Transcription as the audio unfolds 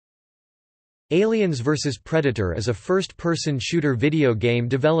Aliens vs. Predator is a first-person shooter video game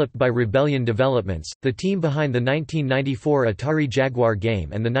developed by Rebellion Developments, the team behind the 1994 Atari Jaguar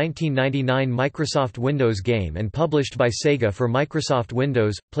game and the 1999 Microsoft Windows game, and published by Sega for Microsoft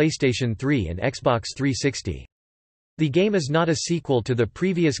Windows, PlayStation 3 and Xbox 360. The game is not a sequel to the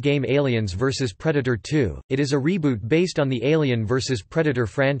previous game Aliens vs. Predator 2, it is a reboot based on the Alien vs. Predator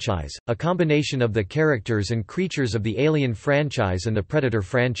franchise, a combination of the characters and creatures of the Alien franchise and the Predator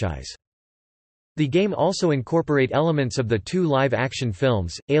franchise. The game also incorporate elements of the two live-action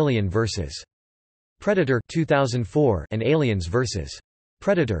films, Alien vs. Predator 2004 and Aliens vs.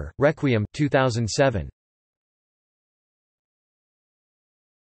 Predator, Requiem 2007.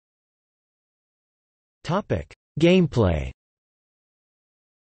 Gameplay.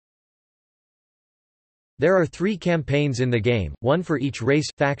 There are 3 campaigns in the game, one for each race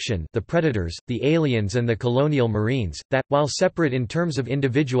faction, the Predators, the Aliens and the Colonial Marines, that, while separate in terms of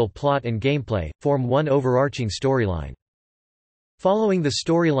individual plot and gameplay, form one overarching storyline. Following the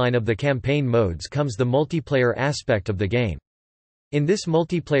storyline of the campaign modes comes the multiplayer aspect of the game. In this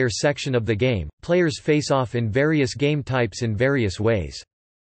multiplayer section of the game, players face off in various game types in various ways.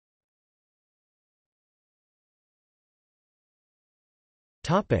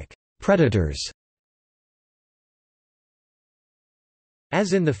 Predators.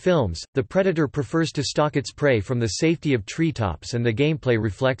 As in the films, the predator prefers to stalk its prey from the safety of treetops, and the gameplay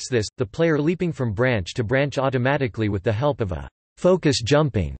reflects this, the player leaping from branch to branch automatically with the help of a focus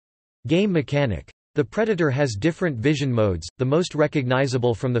jumping game mechanic. The predator has different vision modes, the most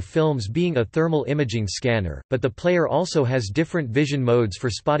recognizable from the films being a thermal imaging scanner, but the player also has different vision modes for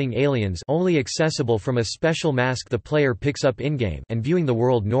spotting aliens, only accessible from a special mask the player picks up in-game, and viewing the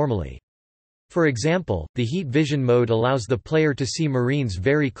world normally. For example, the heat vision mode allows the player to see Marines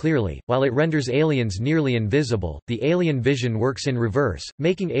very clearly, while it renders aliens nearly invisible. The alien vision works in reverse,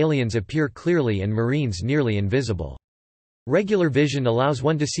 making aliens appear clearly and Marines nearly invisible. Regular vision allows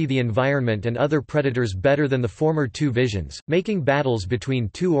one to see the environment and other predators better than the former two visions, making battles between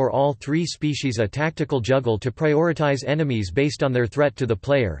two or all three species a tactical juggle to prioritize enemies based on their threat to the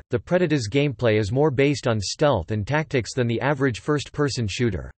player. The Predator's gameplay is more based on stealth and tactics than the average first-person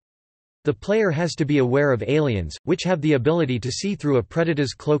shooter. The player has to be aware of aliens, which have the ability to see through a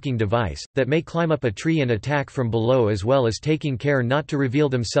predator's cloaking device, that may climb up a tree and attack from below, as well as taking care not to reveal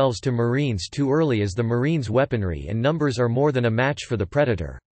themselves to Marines too early, as the Marines' weaponry and numbers are more than a match for the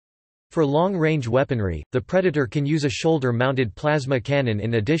predator. For long-range weaponry, the predator can use a shoulder-mounted plasma cannon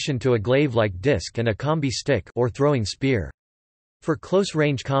in addition to a glaive-like disc and a combi stick or throwing spear. For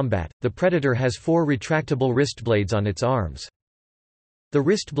close-range combat, the predator has 4 retractable wristblades on its arms. The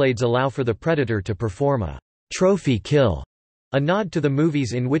wristblades allow for the predator to perform a trophy kill, a nod to the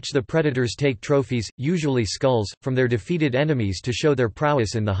movies in which the predators take trophies, usually skulls, from their defeated enemies to show their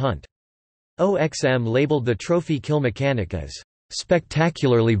prowess in the hunt. OXM labeled the trophy kill mechanic as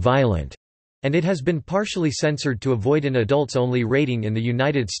spectacularly violent, and it has been partially censored to avoid an adults-only rating in the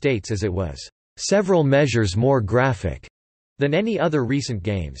United States, as it was several measures more graphic than any other recent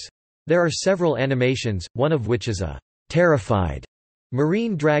games. There are several animations, one of which is a terrified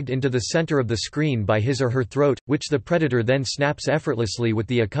Marine dragged into the center of the screen by his or her throat, which the predator then snaps effortlessly with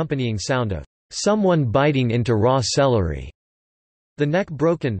the accompanying sound of someone biting into raw celery. The neck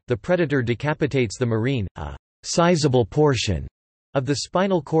broken, the predator decapitates the Marine, a sizable portion of the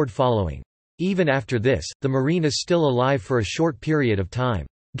spinal cord following. Even after this, the Marine is still alive for a short period of time,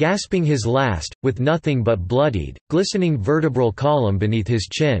 gasping his last, with nothing but bloodied, glistening vertebral column beneath his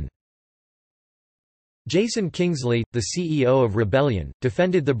chin. Jason Kingsley, the CEO of Rebellion,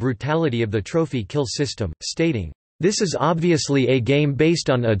 defended the brutality of the trophy kill system, stating, "This is obviously a game based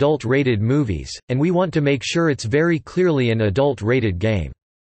on adult-rated movies, and we want to make sure it's very clearly an adult-rated game.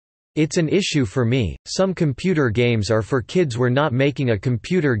 It's an issue for me, some computer games are for kids, we're not making a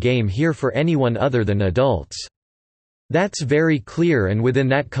computer game here for anyone other than adults. That's very clear, and within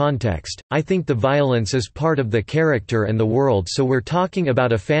that context, I think the violence is part of the character and the world, so we're talking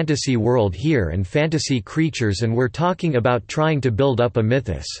about a fantasy world here and fantasy creatures, and we're talking about trying to build up a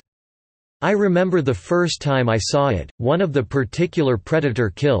mythos. I remember the first time I saw it, one of the particular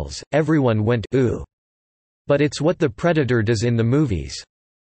predator kills, everyone went, ooh. But it's what the predator does in the movies."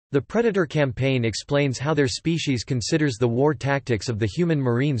 The Predator campaign explains how their species considers the war tactics of the human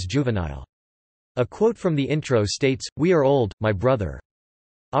Marines juvenile. A quote from the intro states, "We are old, my brother.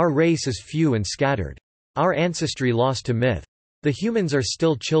 Our race is few and scattered. Our ancestry lost to myth. The humans are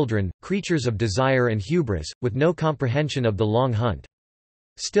still children, creatures of desire and hubris, with no comprehension of the long hunt.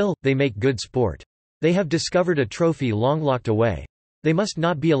 Still, they make good sport. They have discovered a trophy long locked away. They must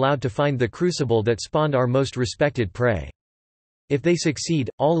not be allowed to find the crucible that spawned our most respected prey. If they succeed,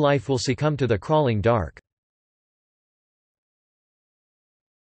 all life will succumb to the crawling dark.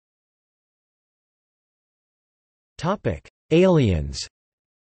 Aliens.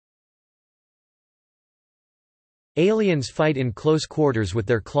 Aliens fight in close quarters with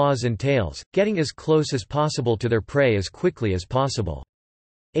their claws and tails, getting as close as possible to their prey as quickly as possible.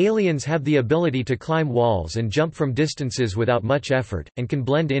 Aliens have the ability to climb walls and jump from distances without much effort, and can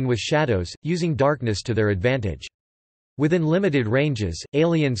blend in with shadows, using darkness to their advantage. Within limited ranges,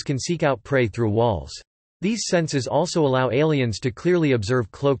 aliens can seek out prey through walls. These senses also allow aliens to clearly observe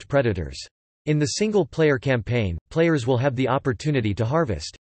cloaked predators. In the single-player campaign, players will have the opportunity to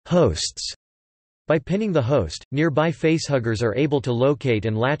harvest hosts. By pinning the host, nearby facehuggers are able to locate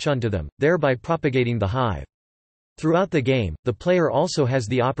and latch onto them, thereby propagating the hive. Throughout the game, the player also has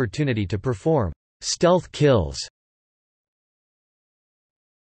the opportunity to perform stealth kills.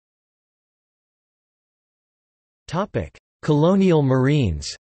 Colonial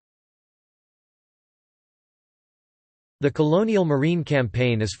Marines. The Colonial Marine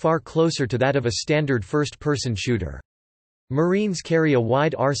campaign is far closer to that of a standard first-person shooter. Marines carry a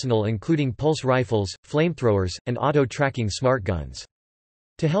wide arsenal including pulse rifles, flamethrowers, and auto-tracking smart guns.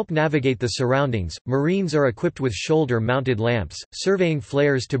 To help navigate the surroundings, Marines are equipped with shoulder-mounted lamps, surveying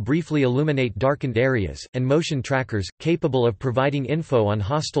flares to briefly illuminate darkened areas, and motion trackers, capable of providing info on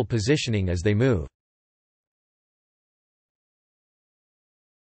hostile positioning as they move.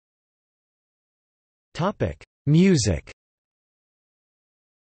 Music.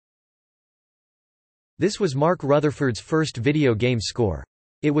 This was Mark Rutherford's first video game score.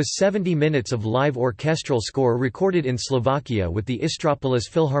 It was 70 minutes of live orchestral score recorded in Slovakia with the Istropolis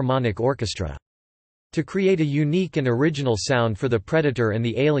Philharmonic Orchestra. To create a unique and original sound for the Predator and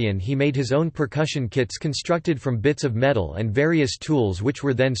the Alien, he made his own percussion kits constructed from bits of metal and various tools which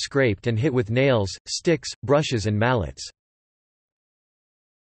were then scraped and hit with nails, sticks, brushes and mallets.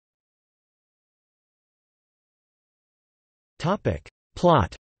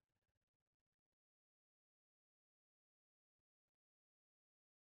 Plot.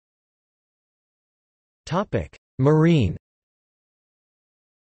 Marine.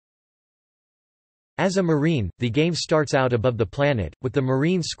 As a Marine, the game starts out above the planet, with the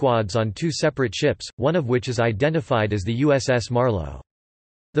Marine squads on two separate ships, one of which is identified as the USS Marlow.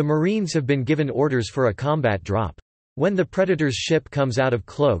 The Marines have been given orders for a combat drop. When the Predator's ship comes out of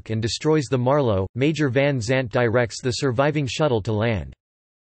cloak and destroys the Marlow, Major Van Zant directs the surviving shuttle to land.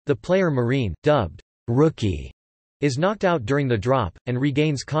 The player Marine, dubbed Rookie, is knocked out during the drop, and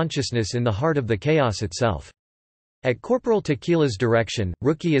regains consciousness in the heart of the chaos itself. At Corporal Tequila's direction,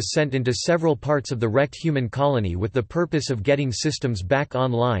 Rookie is sent into several parts of the wrecked human colony with the purpose of getting systems back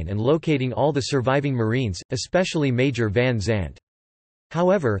online and locating all the surviving Marines, especially Major Van Zant.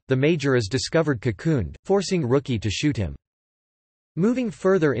 However, the Major is discovered cocooned, forcing Rookie to shoot him. Moving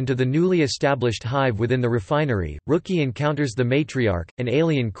further into the newly established hive within the refinery, Rookie encounters the matriarch, an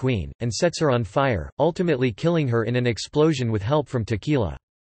alien queen, and sets her on fire, ultimately killing her in an explosion with help from Tequila.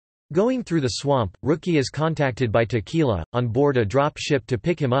 Going through the swamp, Rookie is contacted by Tequila, on board a drop ship to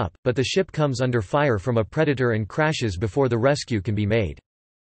pick him up, but the ship comes under fire from a predator and crashes before the rescue can be made.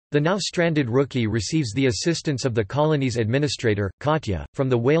 The now stranded Rookie receives the assistance of the colony's administrator, Katya, from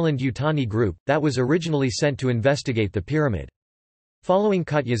the Weyland-Yutani group, that was originally sent to investigate the pyramid. Following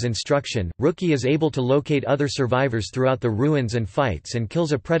Katya's instruction, Rookie is able to locate other survivors throughout the ruins and fights and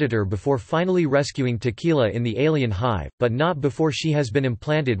kills a predator before finally rescuing Tequila in the alien hive, but not before she has been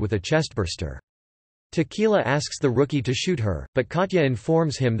implanted with a chestburster. Tequila asks the Rookie to shoot her, but Katya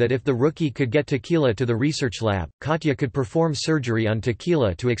informs him that if the Rookie could get Tequila to the research lab, Katya could perform surgery on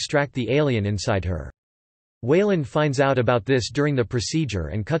Tequila to extract the alien inside her. Weyland finds out about this during the procedure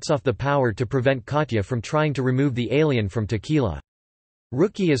and cuts off the power to prevent Katya from trying to remove the alien from Tequila.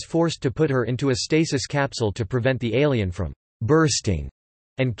 Rookie is forced to put her into a stasis capsule to prevent the alien from bursting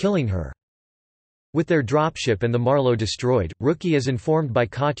and killing her. With their dropship and the Marlow destroyed, Rookie is informed by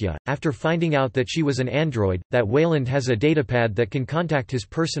Katya, after finding out that she was an android, that Weyland has a datapad that can contact his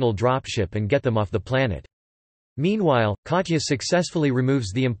personal dropship and get them off the planet. Meanwhile, Katya successfully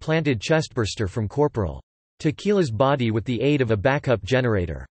removes the implanted chestburster from Corporal Tequila's body with the aid of a backup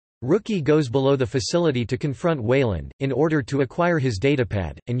generator. Rookie goes below the facility to confront Weyland, in order to acquire his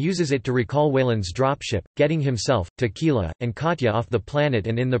datapad, and uses it to recall Weyland's dropship, getting himself, Tequila, and Katya off the planet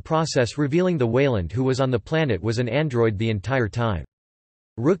and in the process revealing the Weyland who was on the planet was an android the entire time.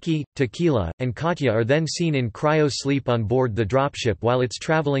 Rookie, Tequila, and Katya are then seen in cryo-sleep on board the dropship while it's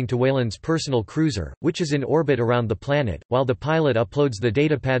traveling to Weyland's personal cruiser, which is in orbit around the planet, while the pilot uploads the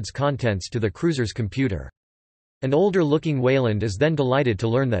datapad's contents to the cruiser's computer. An older-looking Weyland is then delighted to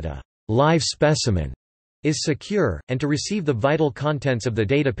learn that a live specimen is secure, and to receive the vital contents of the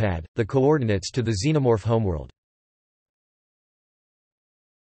datapad, the coordinates to the xenomorph homeworld.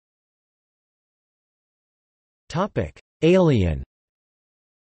 Alien.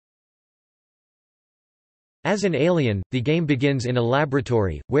 As an alien, the game begins in a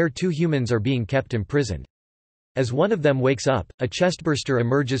laboratory, where two humans are being kept imprisoned. As one of them wakes up, a chestburster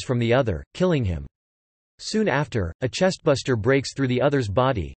emerges from the other, killing him. Soon after, a chestburster breaks through the other's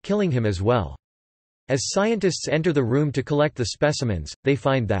body, killing him as well. As scientists enter the room to collect the specimens, they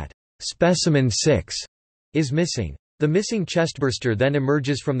find that Specimen 6 is missing. The missing chestburster then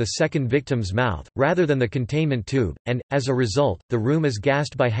emerges from the second victim's mouth, rather than the containment tube, and, as a result, the room is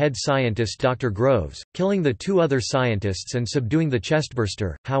gassed by head scientist Dr. Groves, killing the two other scientists and subduing the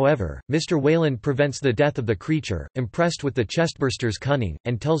chestburster. However, Mr. Wayland prevents the death of the creature, impressed with the chestburster's cunning,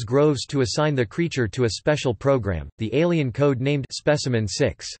 and tells Groves to assign the creature to a special program, the alien code named Specimen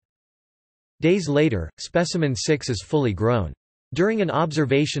 6. Days later, Specimen 6 is fully grown. During an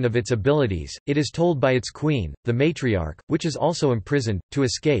observation of its abilities, it is told by its queen, the matriarch, which is also imprisoned, to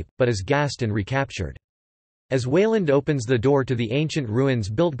escape, but is gassed and recaptured. As Wayland opens the door to the ancient ruins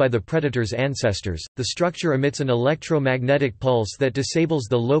built by the Predator's ancestors, the structure emits an electromagnetic pulse that disables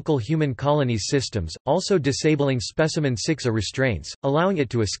the local human colony's systems, also disabling Specimen 6's restraints, allowing it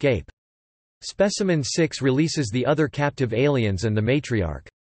to escape. Specimen 6 releases the other captive aliens and the matriarch.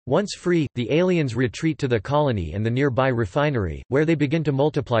 Once free, the aliens retreat to the colony and the nearby refinery, where they begin to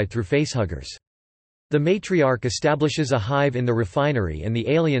multiply through facehuggers. The matriarch establishes a hive in the refinery and the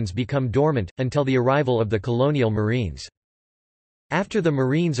aliens become dormant, until the arrival of the Colonial Marines. After the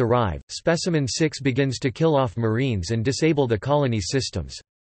Marines arrive, Specimen 6 begins to kill off Marines and disable the colony's systems.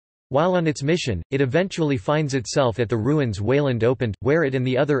 While on its mission, it eventually finds itself at the ruins Wayland opened, where it and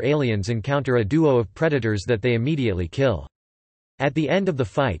the other aliens encounter a duo of predators that they immediately kill. At the end of the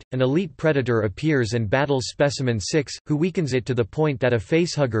fight, an elite predator appears and battles Specimen 6, who weakens it to the point that a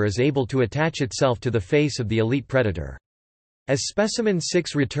facehugger is able to attach itself to the face of the elite predator. As Specimen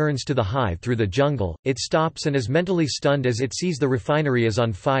 6 returns to the hive through the jungle, it stops and is mentally stunned as it sees the refinery is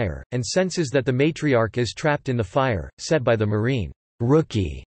on fire, and senses that the matriarch is trapped in the fire, set by the Marine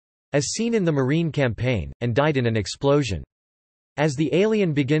Rookie, as seen in the Marine campaign, and died in an explosion. As the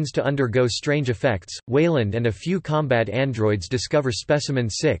alien begins to undergo strange effects, Wayland and a few combat androids discover Specimen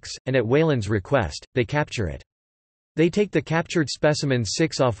 6, and at Wayland's request, they capture it. They take the captured Specimen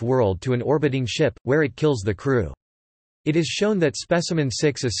 6 off-world to an orbiting ship, where it kills the crew. It is shown that Specimen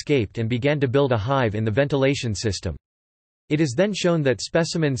 6 escaped and began to build a hive in the ventilation system. It is then shown that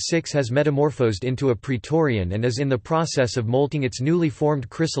Specimen 6 has metamorphosed into a Praetorian and is in the process of molting its newly formed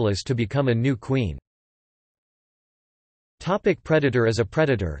chrysalis to become a new queen. Predator. As a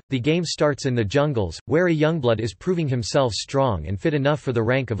predator, the game starts in the jungles, where a youngblood is proving himself strong and fit enough for the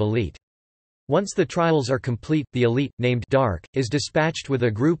rank of elite. Once the trials are complete, the elite, named Dark, is dispatched with a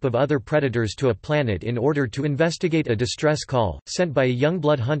group of other predators to a planet in order to investigate a distress call, sent by a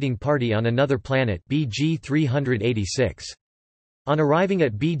youngblood hunting party on another planet, BG-386. On arriving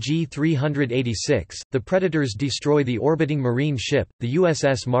at BG-386, the predators destroy the orbiting Marine ship, the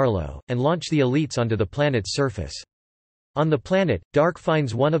USS Marlowe, and launch the elites onto the planet's surface. On the planet, Dark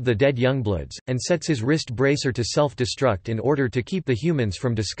finds one of the dead youngbloods, and sets his wrist bracer to self-destruct in order to keep the humans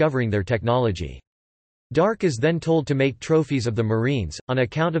from discovering their technology. Dark is then told to make trophies of the Marines, on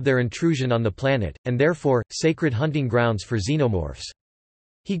account of their intrusion on the planet, and therefore, sacred hunting grounds for xenomorphs.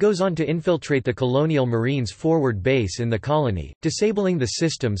 He goes on to infiltrate the Colonial Marines' forward base in the colony, disabling the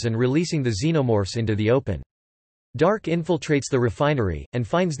systems and releasing the xenomorphs into the open. Dark infiltrates the refinery, and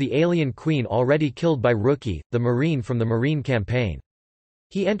finds the alien queen already killed by Rookie, the Marine from the Marine campaign.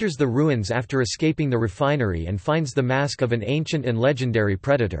 He enters the ruins after escaping the refinery and finds the mask of an ancient and legendary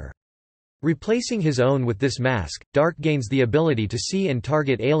predator. Replacing his own with this mask, Dark gains the ability to see and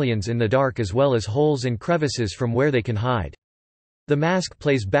target aliens in the dark as well as holes and crevices from where they can hide. The mask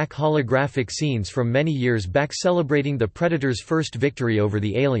plays back holographic scenes from many years back celebrating the Predator's first victory over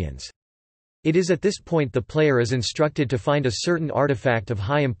the aliens. It is at this point the player is instructed to find a certain artifact of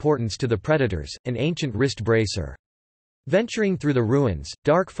high importance to the Predators, an ancient wrist bracer. Venturing through the ruins,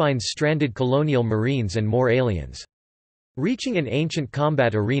 Dark finds stranded Colonial Marines and more aliens. Reaching an ancient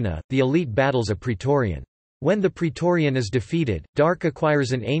combat arena, the elite battles a Praetorian. When the Praetorian is defeated, Dark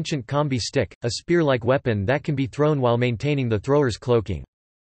acquires an ancient combi stick, a spear-like weapon that can be thrown while maintaining the thrower's cloaking.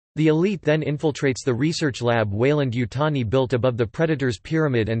 The elite then infiltrates the research lab Wayland-Yutani built above the Predator's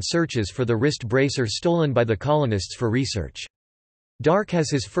pyramid and searches for the wrist bracer stolen by the colonists for research. Dark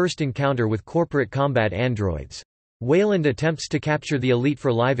has his first encounter with corporate combat androids. Wayland attempts to capture the elite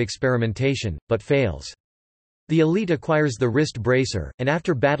for live experimentation, but fails. The elite acquires the wrist bracer, and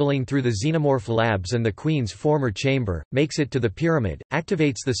after battling through the Xenomorph labs and the Queen's former chamber, makes it to the pyramid,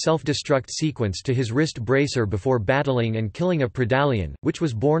 activates the self-destruct sequence to his wrist bracer before battling and killing a Predallion, which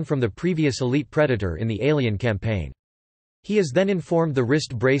was born from the previous elite Predator in the Alien campaign. He is then informed the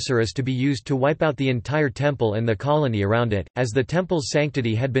wrist bracer is to be used to wipe out the entire temple and the colony around it, as the temple's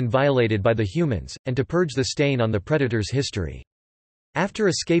sanctity had been violated by the humans, and to purge the stain on the Predator's history. After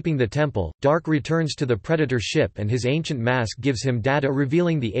escaping the temple, Dark returns to the Predator ship and his ancient mask gives him data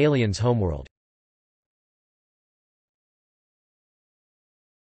revealing the aliens' homeworld.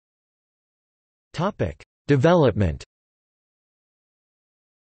 Development.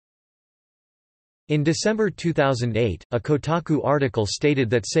 In December 2008, a Kotaku article stated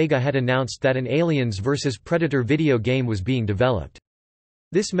that Sega had announced that an Aliens vs. Predator video game was being developed.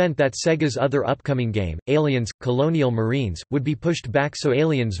 This meant that Sega's other upcoming game, Aliens: Colonial Marines, would be pushed back so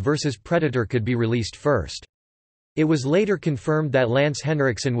Aliens vs. Predator could be released first. It was later confirmed that Lance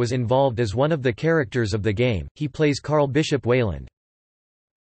Henriksen was involved as one of the characters of the game. He plays Carl Bishop Wayland.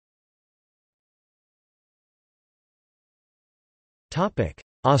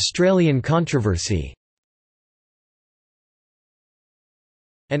 Australian controversy.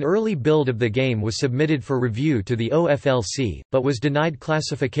 An early build of the game was submitted for review to the OFLC, but was denied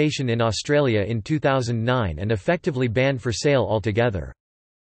classification in Australia in 2009 and effectively banned for sale altogether.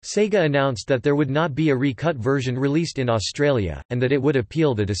 Sega announced that there would not be a recut version released in Australia, and that it would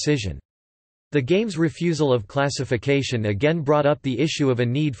appeal the decision. The game's refusal of classification again brought up the issue of a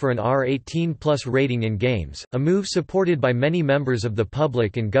need for an R18+ rating in games, a move supported by many members of the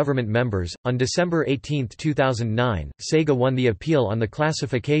public and government members. On December 18, 2009, Sega won the appeal on the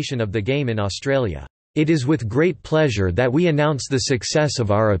classification of the game in Australia. "It is with great pleasure that we announce the success of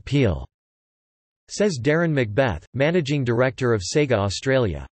our appeal," says Darren Macbeth, managing director of Sega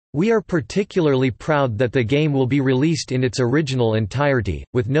Australia. "We are particularly proud that the game will be released in its original entirety,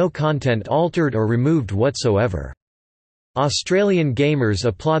 with no content altered or removed whatsoever. Australian gamers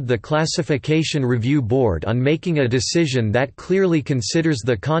applaud the Classification Review Board on making a decision that clearly considers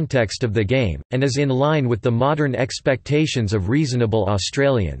the context of the game, and is in line with the modern expectations of reasonable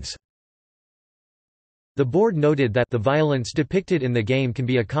Australians." The board noted that the violence depicted in the game can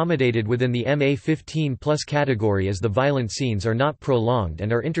be accommodated within the MA15+ category as the violent scenes are not prolonged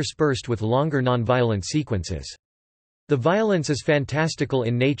and are interspersed with longer non-violent sequences. The violence is fantastical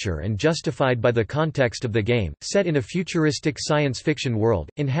in nature and justified by the context of the game, set in a futuristic science fiction world,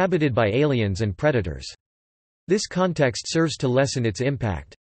 inhabited by aliens and predators. This context serves to lessen its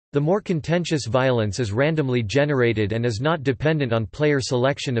impact. The more contentious violence is randomly generated and is not dependent on player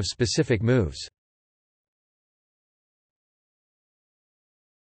selection of specific moves.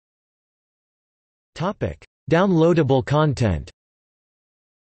 Downloadable content.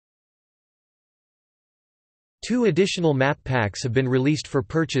 2 additional map packs have been released for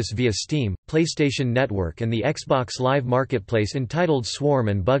purchase via Steam, PlayStation Network and the Xbox Live Marketplace entitled Swarm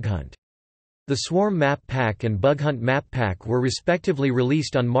and Bug Hunt. The Swarm Map Pack and Bug Hunt Map Pack were respectively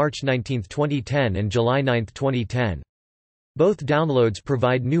released on March 19, 2010 and July 9, 2010. Both downloads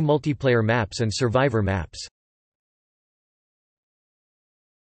provide new multiplayer maps and survivor maps.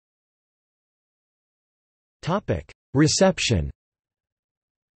 Reception.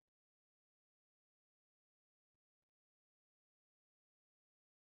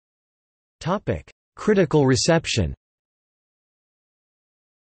 Critical reception.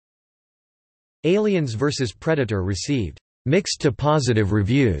 Aliens vs. Predator received mixed to positive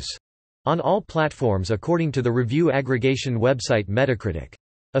reviews on all platforms according to the review aggregation website Metacritic.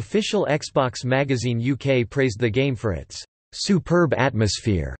 Official Xbox Magazine UK praised the game for its superb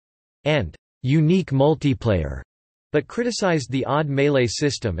atmosphere and unique multiplayer, but criticized the odd melee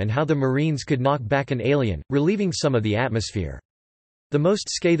system and how the Marines could knock back an alien, relieving some of the atmosphere. The most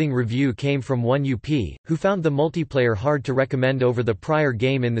scathing review came from one UP, who found the multiplayer hard to recommend over the prior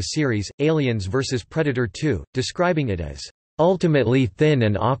game in the series, Aliens vs. Predator 2, describing it as ultimately thin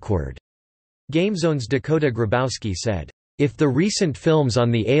and awkward. GameZone's Dakota Grabowski said, "If the recent films on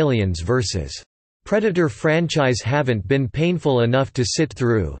the Aliens vs. Predator franchise haven't been painful enough to sit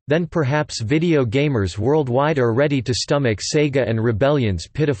through, then perhaps video gamers worldwide are ready to stomach Sega and Rebellion's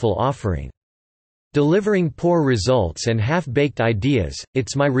pitiful offering. Delivering poor results and half-baked ideas,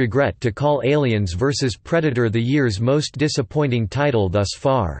 it's my regret to call Aliens vs. Predator the year's most disappointing title thus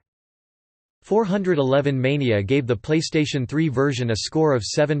far." 411 Mania gave the PlayStation 3 version a score of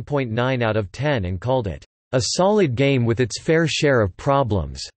 7.9 out of 10 and called it, "a solid game with its fair share of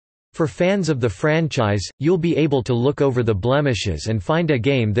problems. For fans of the franchise, you'll be able to look over the blemishes and find a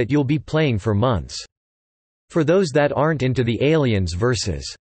game that you'll be playing for months. For those that aren't into the Aliens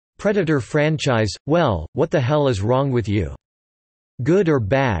vs. Predator franchise, well, what the hell is wrong with you? Good or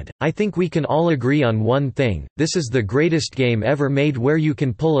bad, I think we can all agree on one thing, this is the greatest game ever made where you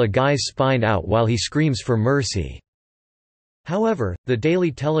can pull a guy's spine out while he screams for mercy." However, the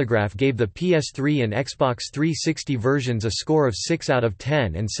Daily Telegraph gave the PS3 and Xbox 360 versions a score of 6 out of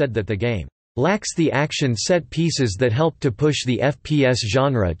 10 and said that the game lacks the action set pieces that helped to push the FPS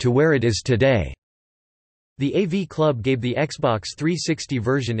genre to where it is today. The AV Club gave the Xbox 360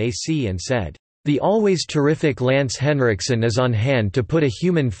 version a C and said, "The always terrific Lance Henriksen is on hand to put a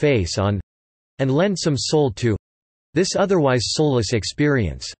human face on—and lend some soul to—this otherwise soulless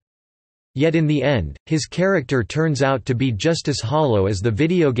experience. Yet in the end, his character turns out to be just as hollow as the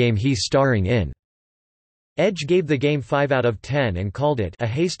video game he's starring in." Edge gave the game 5 out of 10 and called it a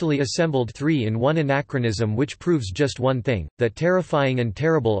hastily assembled 3-in-1 anachronism which proves just one thing, that terrifying and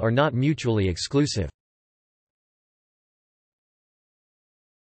terrible are not mutually exclusive.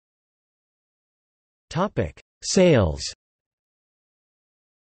 Sales.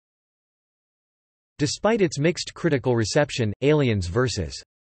 Despite its mixed critical reception, Aliens vs.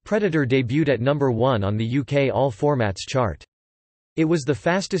 Predator debuted at number 1 on the UK All Formats chart. It was the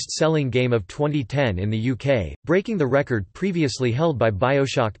fastest-selling game of 2010 in the UK, breaking the record previously held by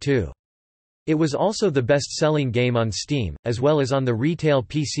BioShock 2. It was also the best-selling game on Steam, as well as on the retail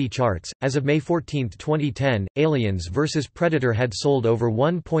PC charts. As of May 14, 2010, Aliens vs. Predator had sold over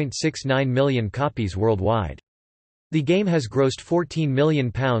 1.69 million copies worldwide. The game has grossed £14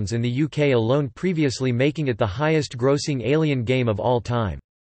 million in the UK alone, previously making it the highest-grossing Alien game of all time.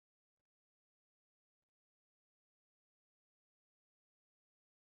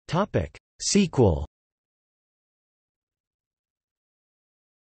 Sequel.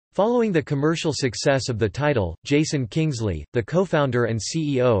 Following the commercial success of the title, Jason Kingsley, the co-founder and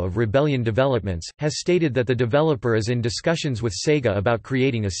CEO of Rebellion Developments, has stated that the developer is in discussions with Sega about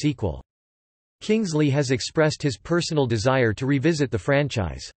creating a sequel. Kingsley has expressed his personal desire to revisit the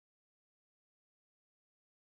franchise.